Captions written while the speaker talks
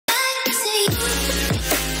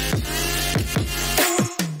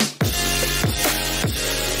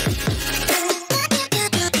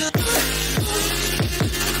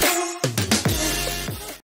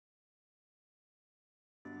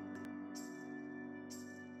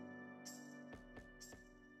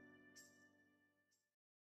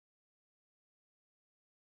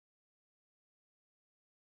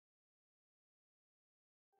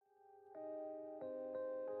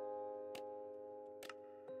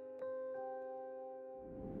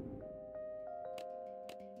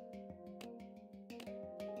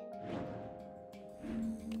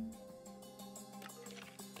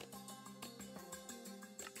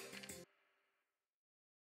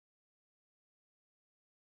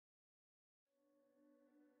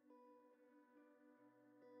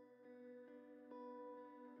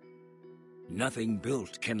Nothing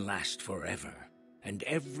built can last forever, and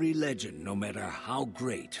every legend, no matter how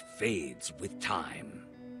great, fades with time.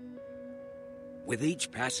 With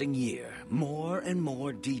each passing year, more and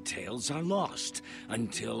more details are lost,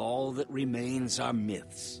 until all that remains are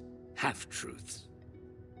myths, half-truths.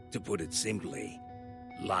 To put it simply,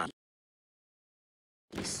 lies.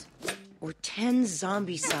 Or 10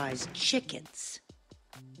 zombie-sized chickens.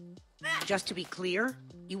 Just to be clear,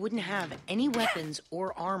 you wouldn't have any weapons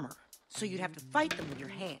or armor, so you'd have to fight them with your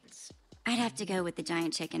hands. I'd have to go with the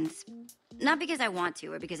giant chickens. Not because I want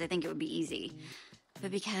to, or because I think it would be easy,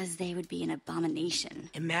 but because they would be an abomination.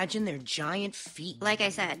 Imagine their giant feet. Like I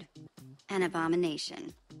said, an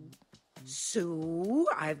abomination. So,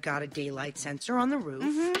 I've got a daylight sensor on the roof,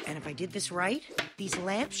 and if I did this right, these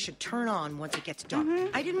lamps should turn on once it gets dark.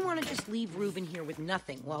 I didn't want to just leave Reuben here with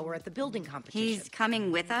nothing while we're at the building competition. He's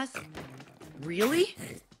coming with us? Really?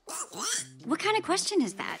 What kind of question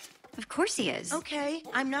is that? Of course he is. Okay,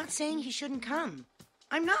 I'm not saying he shouldn't come.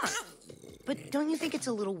 I'm not. But don't you think it's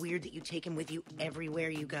a little weird that you take him with you everywhere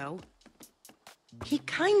you go? He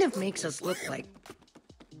kind of makes us look like,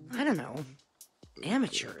 I don't know,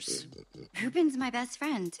 amateurs. Reuben's my best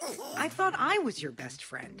friend. I thought I was your best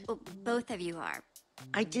friend. Well, both of you are.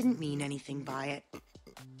 I didn't mean anything by it.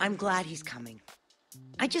 I'm glad he's coming.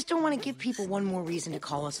 I just don't want to give people one more reason to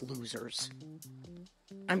call us losers.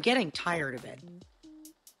 I'm getting tired of it.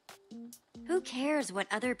 Who cares what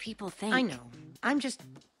other people think? I know.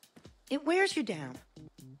 It wears you down.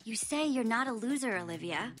 You say you're not a loser,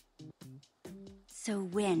 Olivia. So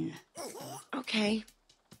win. Okay.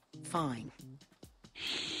 Fine.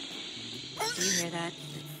 Do you hear that?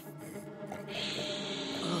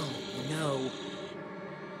 Oh, no.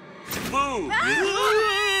 Move!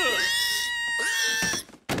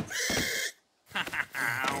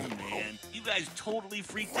 Oh, man. You guys totally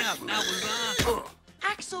freaked out. That was awesome.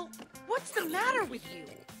 Axel, what's the matter with you?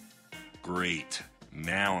 Great.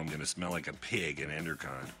 Now I'm gonna smell like a pig in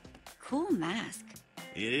Endercon. Cool mask.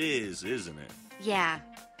 It is, isn't it? Yeah.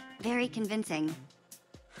 Very convincing.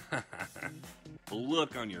 The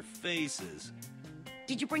look on your faces.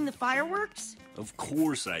 Did you bring the fireworks? Of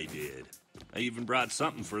course I did. I even brought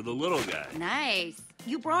something for the little guy. Nice.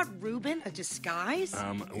 You brought Reuben a disguise?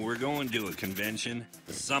 We're going to a convention.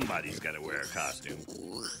 Somebody's gotta wear a costume.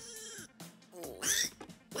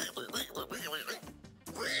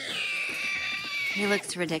 He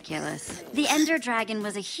looks ridiculous. The Ender Dragon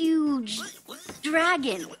was a huge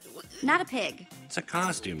dragon, not a pig. It's a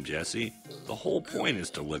costume, Jesse. The whole point is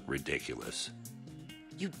to look ridiculous.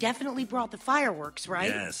 You definitely brought the fireworks, right?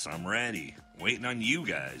 Yes, I'm ready. Waiting on you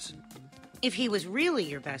guys. If he was really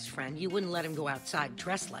your best friend, you wouldn't let him go outside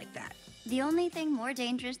dressed like that. The only thing more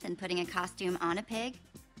dangerous than putting a costume on a pig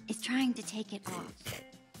is trying to take it off.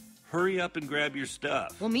 Hurry up and grab your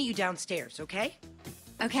stuff. We'll meet you downstairs, okay?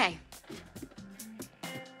 Okay.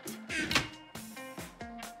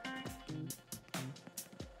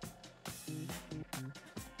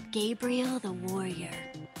 Gabriel the Warrior.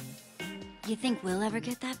 You think we'll ever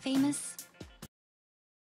get that famous?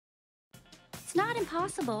 It's not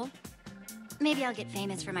impossible. Maybe I'll get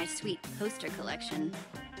famous for my sweet poster collection.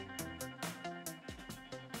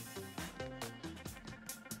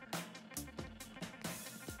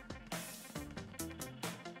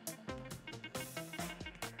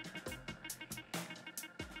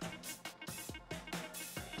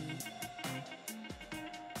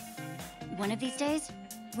 One of these days,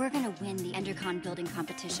 we're gonna win the Endercon building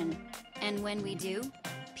competition. And when we do,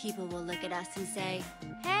 people will look at us and say,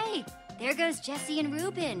 "Hey, there goes Jesse and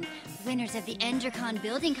Reuben, winners of the Endercon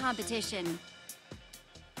building competition."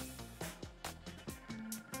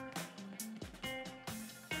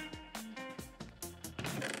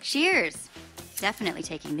 Shears. Definitely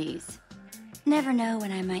taking these. Never know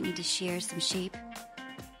when I might need to shear some sheep.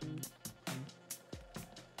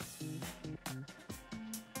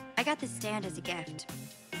 I got this stand as a gift,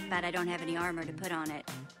 but I don't have any armor to put on it.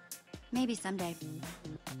 Maybe someday.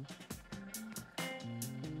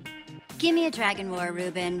 Give me a dragon roar,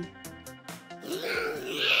 Reuben.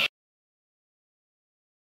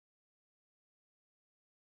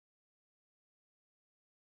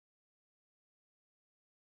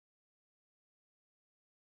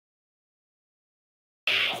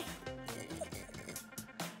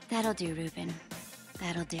 That'll do, Reuben.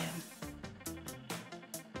 That'll do.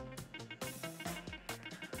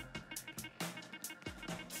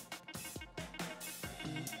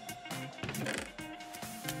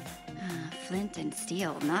 Flint and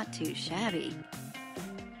steel, not too shabby.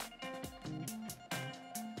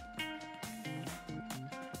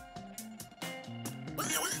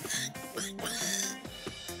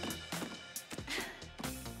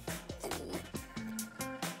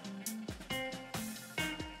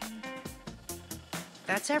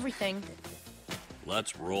 That's everything.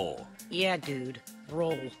 Let's roll. Yeah, dude.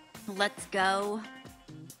 Roll. Let's go.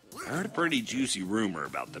 I heard a pretty juicy rumor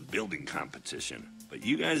about the building competition, but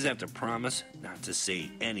you guys have to promise not to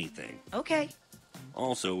say anything. Okay.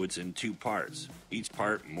 Also, it's in 2 parts. Each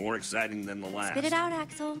part more exciting than the last. Spit it out,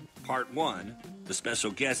 Axel. Part 1, the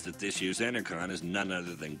special guest at this year's Endercon is none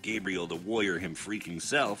other than Gabriel the Warrior him freaking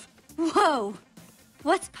self. Whoa!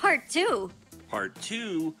 What's part 2? Part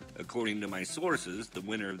 2, according to my sources, the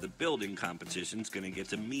winner of the building competition's gonna get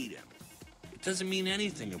to meet him. It doesn't mean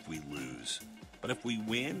anything if we lose. But if we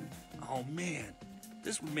win, oh man,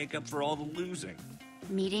 this would make up for all the losing.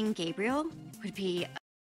 Meeting Gabriel would be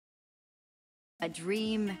a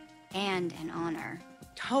dream and an honor.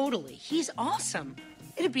 Totally. He's awesome.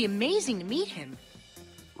 It'd be amazing to meet him.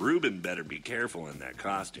 Reuben better be careful in that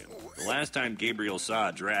costume. The last time Gabriel saw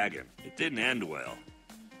a dragon, it didn't end well.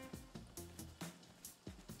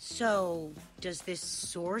 So, does this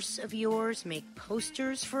source of yours make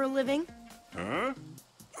posters for a living? Huh?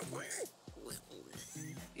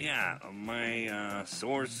 Yeah, my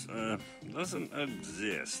source doesn't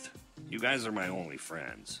exist. You guys are my only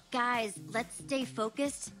friends. Guys, let's stay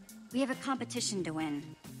focused. We have a competition to win.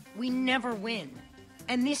 We never win.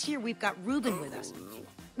 And this year we've got Reuben with us.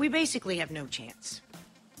 We basically have no chance.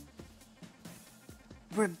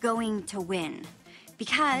 We're going to win.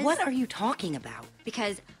 Because... What are you talking about?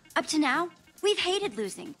 Because up to now, we've hated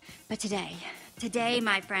losing. But today,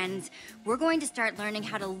 my friends, we're going to start learning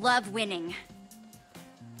how to love winning.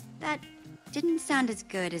 That didn't sound as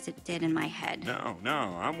good as it did in my head.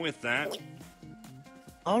 No, I'm with that.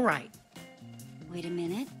 All right. Wait a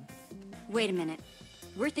minute.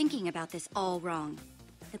 We're thinking about this all wrong.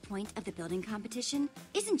 The point of the building competition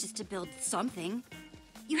isn't just to build something.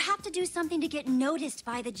 You have to do something to get noticed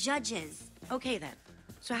by the judges. Okay then.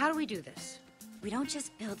 So how do we do this? We don't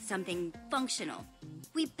just build something functional.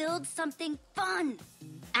 We build something fun.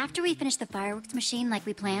 After we finish the fireworks machine like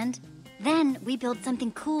we planned, then we build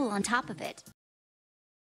something cool on top of it.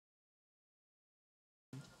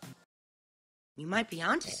 You might be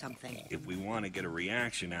onto something. If we want to get a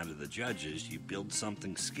reaction out of the judges, you build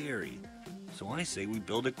something scary. So I say we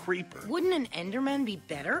build a creeper. Wouldn't an Enderman be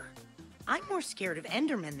better? I'm more scared of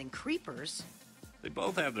Endermen than creepers. They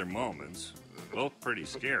both have their moments. Both pretty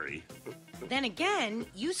scary. Then again,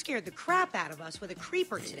 you scared the crap out of us with a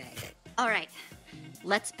creeper today. All right,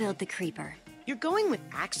 let's build the creeper. You're going with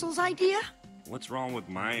Axel's idea? What's wrong with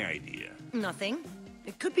my idea? Nothing.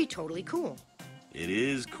 It could be totally cool. It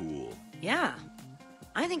is cool. Yeah.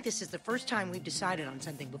 I think this is the first time we've decided on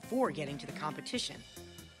something before getting to the competition.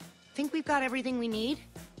 Think we've got everything we need?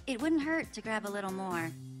 It wouldn't hurt to grab a little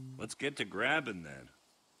more. Let's get to grabbing then.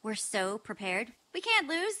 We're so prepared. We can't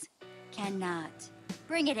lose. Cannot.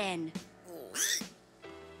 Bring it in.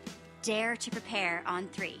 Dare to prepare on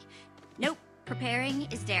 3. Nope. Preparing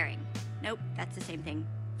is daring. Nope, that's the same thing.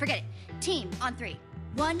 Forget it. Team on 3.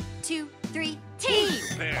 1, 2, 3, team!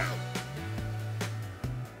 Prepare.